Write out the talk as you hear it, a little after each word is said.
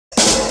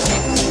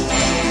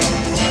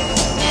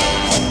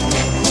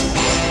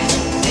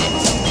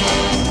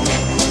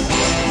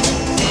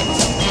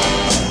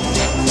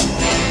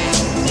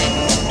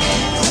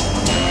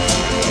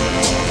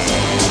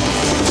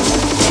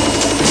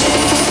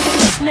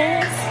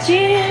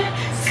year.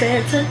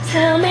 Santa,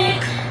 tell me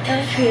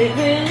if he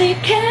really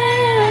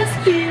cares.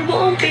 He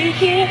won't be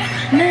here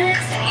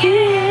next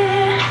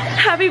year.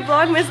 Happy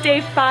Vlogmas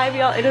Day 5,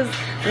 y'all. It is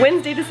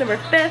Wednesday, December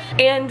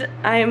 5th, and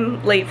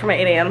I'm late for my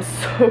 8 a.m.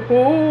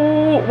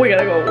 so we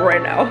gotta go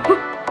right now.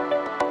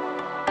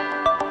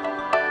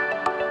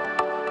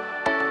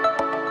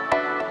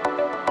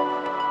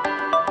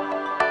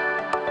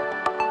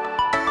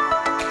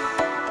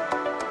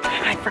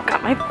 I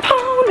forgot my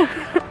phone.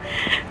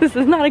 This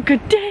is not a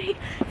good day.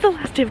 It's the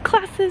last day of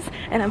classes,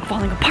 and I'm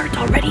falling apart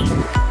already.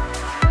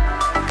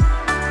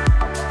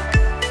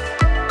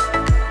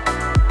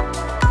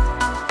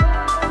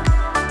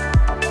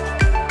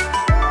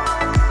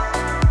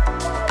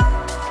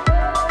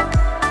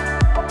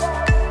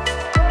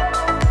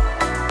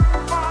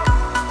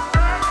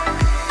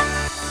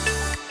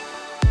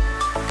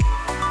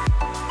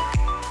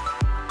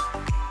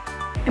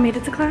 I made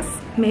it to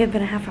class. May have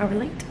been a half hour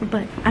late,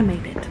 but I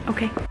made it,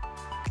 okay?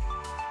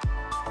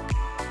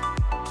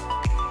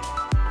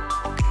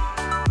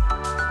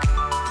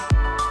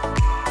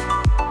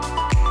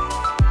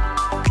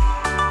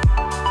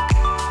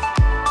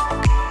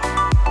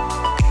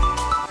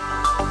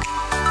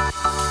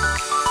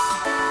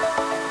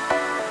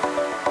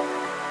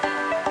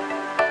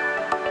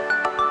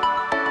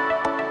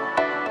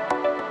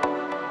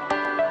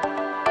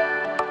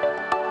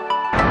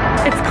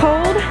 It's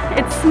cold,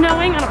 it's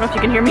snowing, I don't know if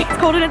you can hear me. It's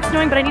cold and it's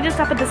snowing, but I need to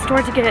stop at the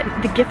store to get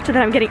the gift that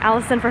I'm getting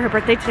Allison for her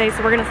birthday today,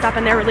 so we're gonna stop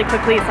in there really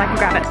quickly so I can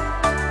grab it.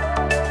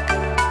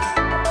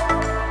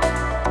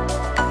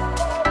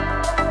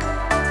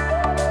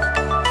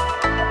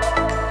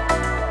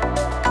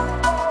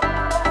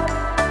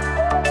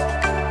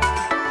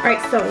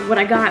 Alright, so what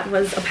I got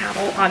was a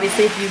paddle,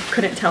 obviously, if you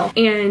couldn't tell.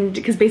 And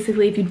because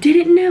basically, if you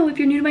didn't know, if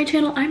you're new to my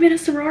channel, I'm in a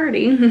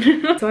sorority.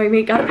 So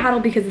I got a paddle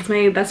because it's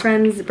my best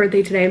friend's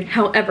birthday today.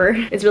 However,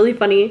 it's really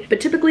funny,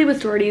 but typically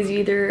with sororities, you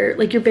either,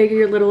 like, you're big or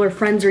you're little or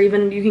friends, or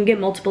even you can get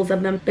multiples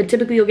of them, but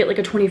typically you'll get like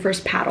a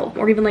 21st paddle,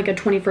 or even like a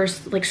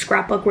 21st like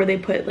scrapbook where they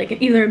put like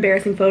either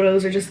embarrassing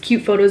photos or just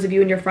cute photos of you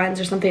and your friends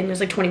or something.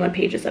 There's like 21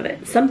 pages of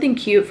it. Something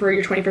cute for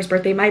your 21st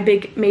birthday. My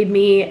big made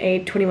me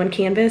a 21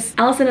 canvas.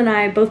 Allison and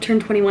I both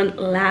turned 21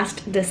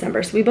 last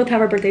December, so we both have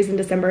our birthdays in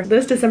December.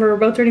 This December we're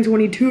both turning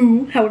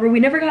 22. However, we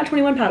never got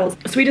 21 paddles,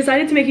 so we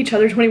decided to make each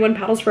other 21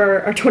 paddles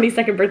for our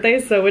 22nd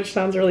birthdays, so which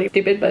sounds really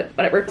stupid, but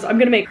whatever. So I'm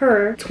gonna make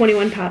her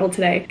 21 paddle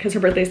today because her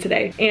birthday's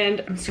today,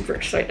 and I'm super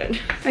excited.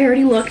 I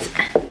already looked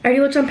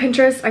on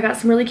Pinterest. I got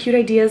some really cute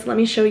ideas. Let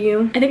me show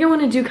you. I think I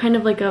want to do kind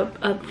of like a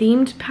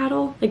themed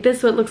paddle like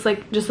this, so it looks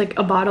like just like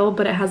a bottle,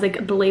 but it has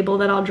like the label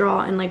that I'll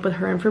draw and like with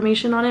her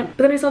information on it.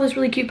 But then I saw this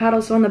really cute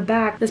paddle, so on the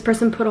back this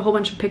person put a whole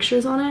bunch of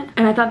pictures on it,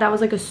 and I thought that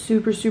was like a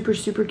super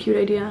cute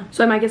idea.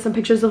 So I might get some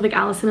pictures of like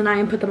Allison and I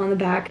and put them on the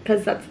back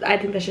because I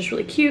think that's just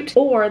really cute.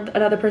 Or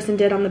another person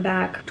did on the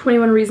back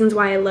 21 reasons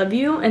why I love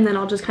you, and then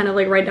I'll just kind of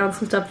like write down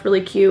some stuff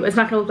really cute. It's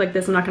not gonna look like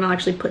this. I'm not gonna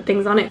actually put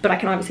things on it, but I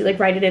can obviously like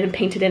write it in and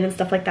paint it in and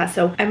stuff like that.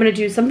 So I'm gonna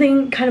do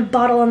something kind of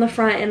bottle on the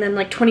front and then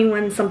like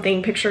 21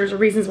 something pictures or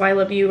reasons why I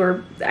love you,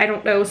 or I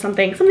don't know,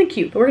 something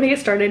cute. But we're gonna get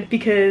started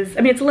because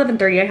I mean it's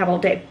 11:30. I have all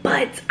day,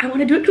 but I want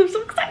to do it because I'm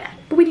so excited.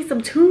 But we need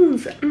some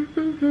tunes.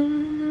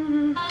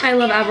 I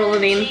love Avril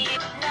Lavigne.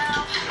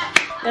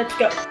 Let's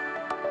go.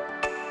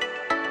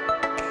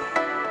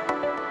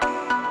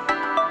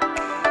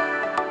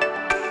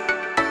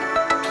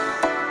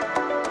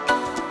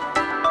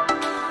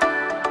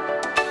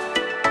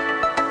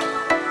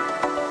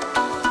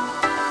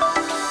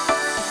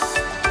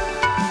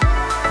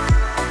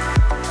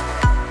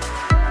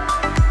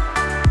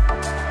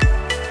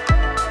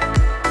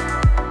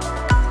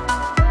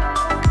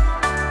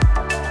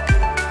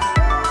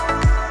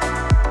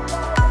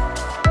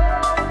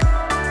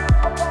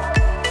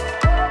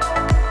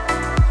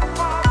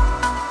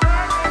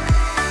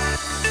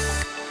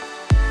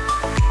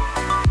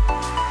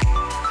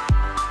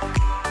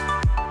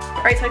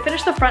 Alright, so I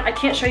finished the front. I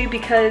can't show you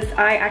because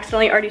I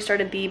accidentally already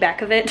started the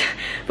back of it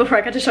before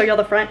I got to show y'all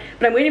the front.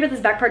 But I'm waiting for this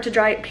back part to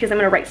dry because I'm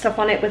gonna write stuff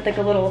on it with like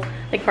a little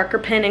like marker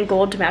pen and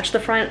gold to match the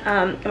front.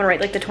 I'm gonna write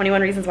like the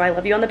 21 reasons why I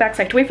love you on the back.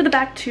 So I have to wait for the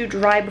back to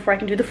dry before I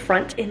can do the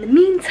front. In the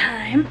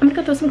meantime, I'm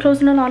gonna throw some clothes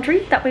in the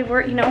laundry. That way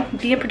we're, you know,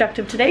 being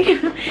productive today.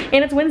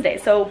 And it's Wednesday,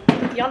 so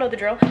y'all know the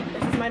drill.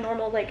 This is my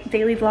normal like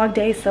daily vlog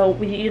day. So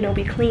we, you know,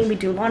 we clean, we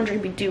do laundry,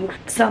 we do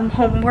some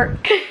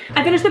homework.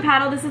 I finished the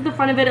paddle. This is the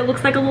front of it. It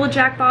looks like a little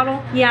Jack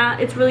bottle. Yeah,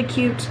 it's really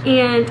cute.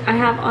 And I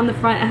have on the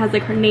front, it has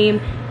like her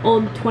name,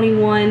 old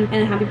 21,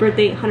 and happy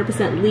birthday,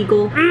 100%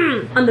 legal.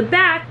 On the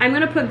back, I'm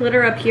gonna put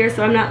glitter up here,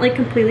 so I'm not like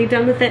completely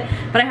done with it,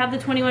 but I have the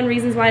 21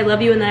 reasons why I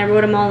love you, and then I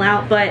wrote them all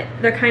out, but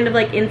they're kind of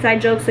like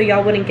inside jokes, so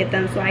y'all wouldn't get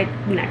them, so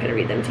I'm not gonna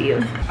read them to you.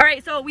 All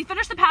right, so we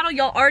finished the paddle.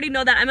 Y'all already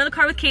know that. I'm in the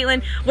car with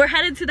Caitlin. We're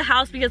headed to the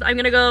house because I'm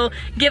gonna go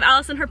give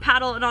Allison her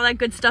paddle and all that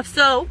good stuff,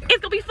 so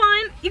it's gonna be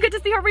fun. You get to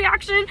see her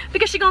reaction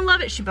because she gonna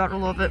love it. She better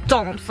love it. That's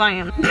all I'm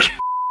saying.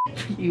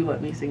 You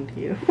let me sing to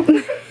you.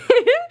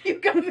 You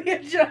got me a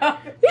job.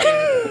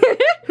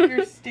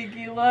 You're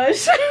stinky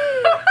lush.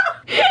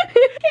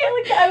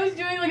 Kayla, I was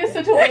doing like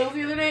essential oils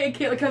the other day, and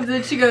Kayla comes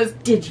in, she goes,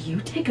 "Did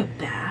you take a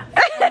bath?"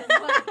 I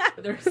was like,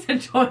 "Their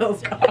essential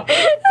oils gone."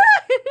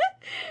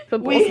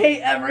 We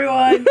hate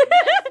everyone.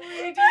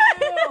 Yes,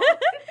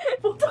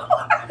 we do.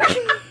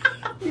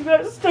 You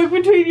got stuck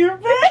between your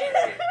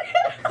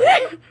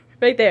feet.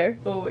 Right there.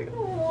 Oh my god.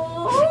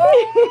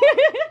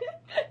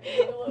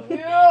 I love you.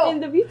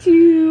 And love you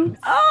too.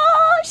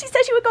 Oh, she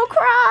said she would go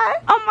cry.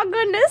 Oh my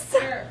goodness.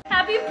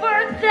 Happy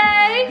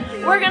birthday.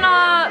 We're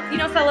gonna, you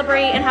know,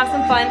 celebrate and have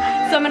some fun.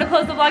 So I'm gonna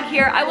close the vlog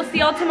here. I will see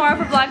y'all tomorrow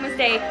for Vlogmas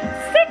Day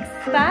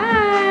 6.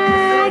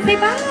 Bye. Say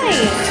bye.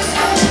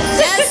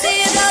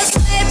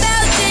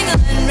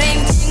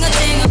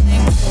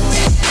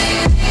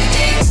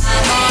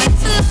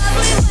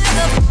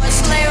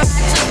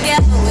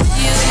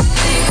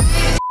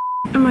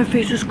 And my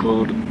face is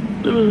cold.